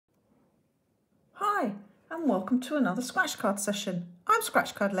Hi and welcome to another scratch card session. I'm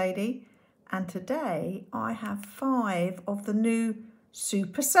Scratch Card Lady and today I have 5 of the new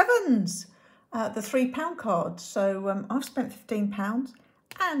Super 7's, the £3 cards. So I've spent £15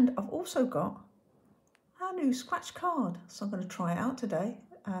 and I've also got a new scratch card. So I'm going to try it out today,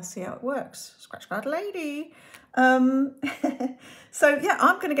 see how it works. Scratch Card Lady. So yeah,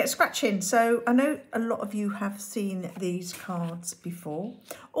 I'm going to get scratching. So I know a lot of you have seen these cards before.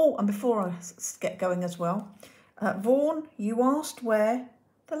 Oh, and before I get going as well, Vaughan, you asked where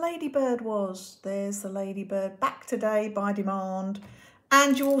the ladybird was. There's the ladybird, back today by demand.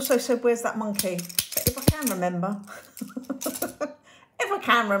 And you also said, where's that monkey? But if I can remember, if I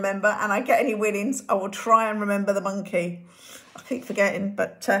can remember and I get any winnings, I will try and remember the monkey. I keep forgetting,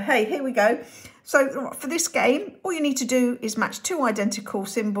 but hey, here we go. So for this game, all you need to do is match 2 identical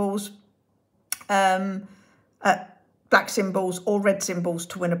symbols, black symbols or red symbols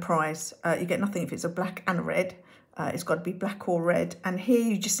to win a prize. You get nothing if it's a black and a red. It's got to be black or red. And here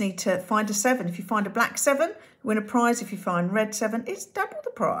you just need to find a 7. If you find a black 7, you win a prize. If you find red 7, it's double the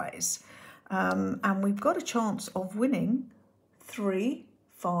prize. And we've got a chance of winning 3,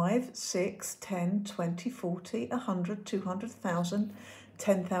 5, 6, 10, 20, 40, 100, 200,000,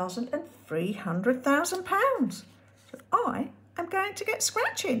 10,000 and 300,000 pounds. So I am going to get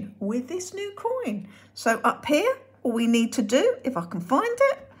scratching with this new coin. So up here, all we need to do, if I can find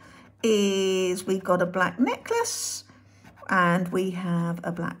it, is we've got a black necklace and we have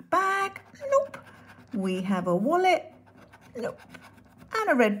a black bag. Nope. We have a wallet. Nope. And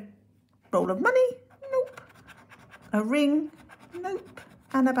a red roll of money. Nope. A ring. Nope.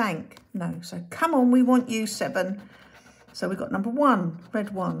 And a bank. No. So come on, we want you 7. So we've got number 1,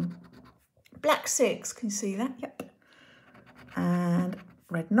 red 1, black 6, can you see that? Yep. And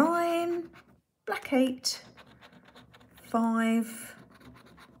red 9, black 8, 5,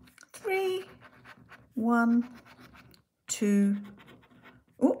 3, 1, 2,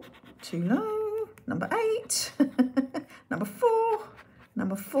 oh, too low, number 8, number 4, and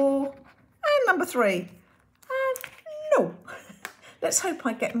number 3. And no. Let's hope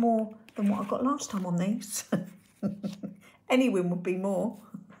I get more than what I got last time on these. Any win would be more.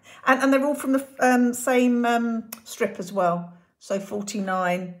 And they're all from the same strip as well. So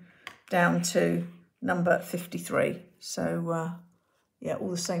 49 down to number 53. So, yeah,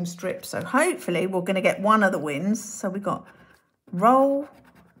 all the same strip. So hopefully we're going to get one of the wins. So we've got roll,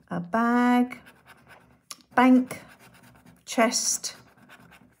 a bag, bank, chest,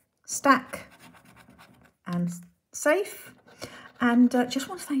 stack, and safe. And just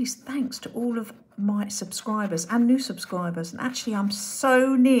want to say thanks to all of my subscribers and new subscribers. And actually, I'm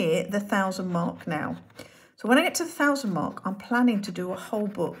so near the 1,000 mark now. So when I get to the 1,000 mark, I'm planning to do a whole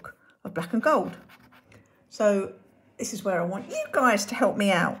book of black and gold. So this is where I want you guys to help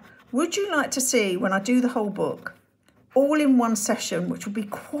me out. Would you like to see when I do the whole book, all in one session, which will be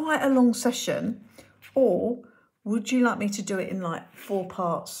quite a long session, or would you like me to do it in like 4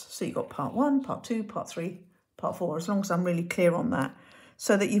 parts? So you've got part 1, part 2, part 3, part 4, as long as I'm really clear on that,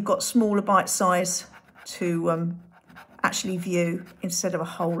 so that you've got smaller bite size to actually view instead of a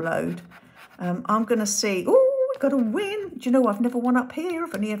whole load. I'm going to see, oh, we've got a win. Do you know, I've never won up here.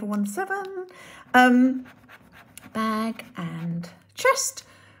 I've only ever won 7. Bag and chest.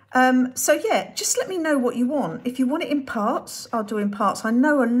 So yeah, just let me know what you want. If you want it in parts, I'll do in parts. I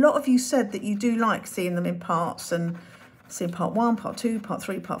know a lot of you said that you do like seeing them in parts and seeing part 1, part 2, part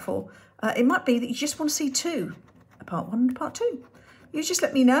 3, part 4. It might be that you just want to see 2, a part 1 and part 2. You just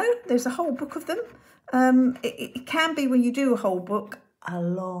let me know. There's a whole book of them. It can be, when you do a whole book, a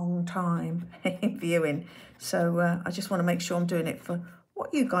long time viewing. So I just want to make sure I'm doing it for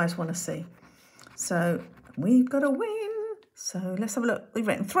what you guys want to see. So we've got a win. So let's have a look. We've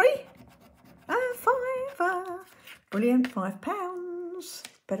written 3 and 5. Brilliant, £5.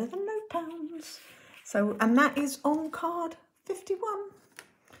 Better than no pounds. So, and that is on card 51.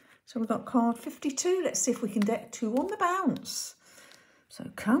 So we've got card 52. Let's see if we can get 2 on the bounce. So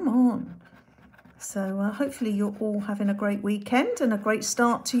come on. So hopefully you're all having a great weekend and a great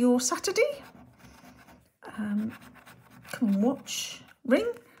start to your Saturday. Come on, watch, ring.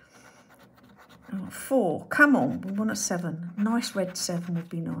 Oh, 4, come on, we want a 7. Nice red 7 would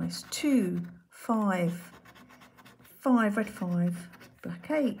be nice. 2, 5, 5, red 5,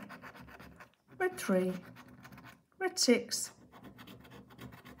 black 8, red 3, red 6,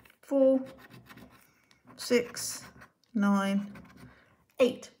 4, 6, 9,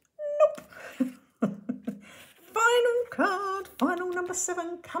 8. Nope. Final card, final number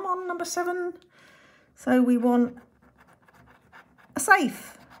 7. Come on, number 7. So we want a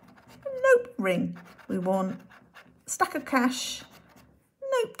safe. Nope. Ring. We want a stack of cash.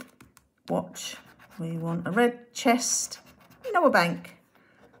 Nope. Watch. We want a red chest, no a bank.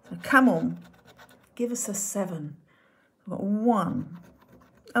 So come on, give us a 7. We've got 1,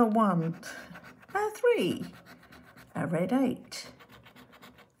 a 1, a 3, a red 8,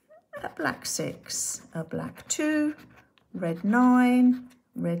 a black 6, a black 2, red 9,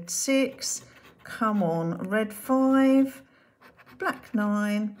 red 6, come on, red 5, black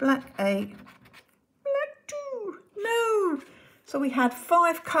 9, black 8, black 2, no. So we had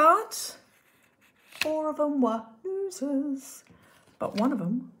 5 cards, 4 of them were losers, but one of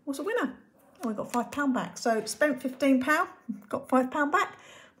them was a winner. And we got £5 back. So spent £15, got £5 back.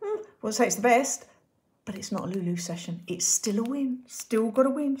 Wouldn't say it's the best, but it's not a Lulu session. It's still a win. Still got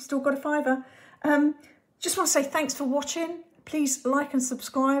a win. Still got a £5. Just want to say thanks for watching. Please like and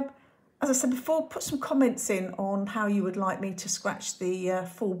subscribe. As I said before, put some comments in on how you would like me to scratch the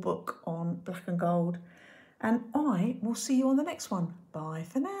full book on black and gold. And I will see you on the next one. Bye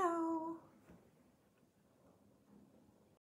for now.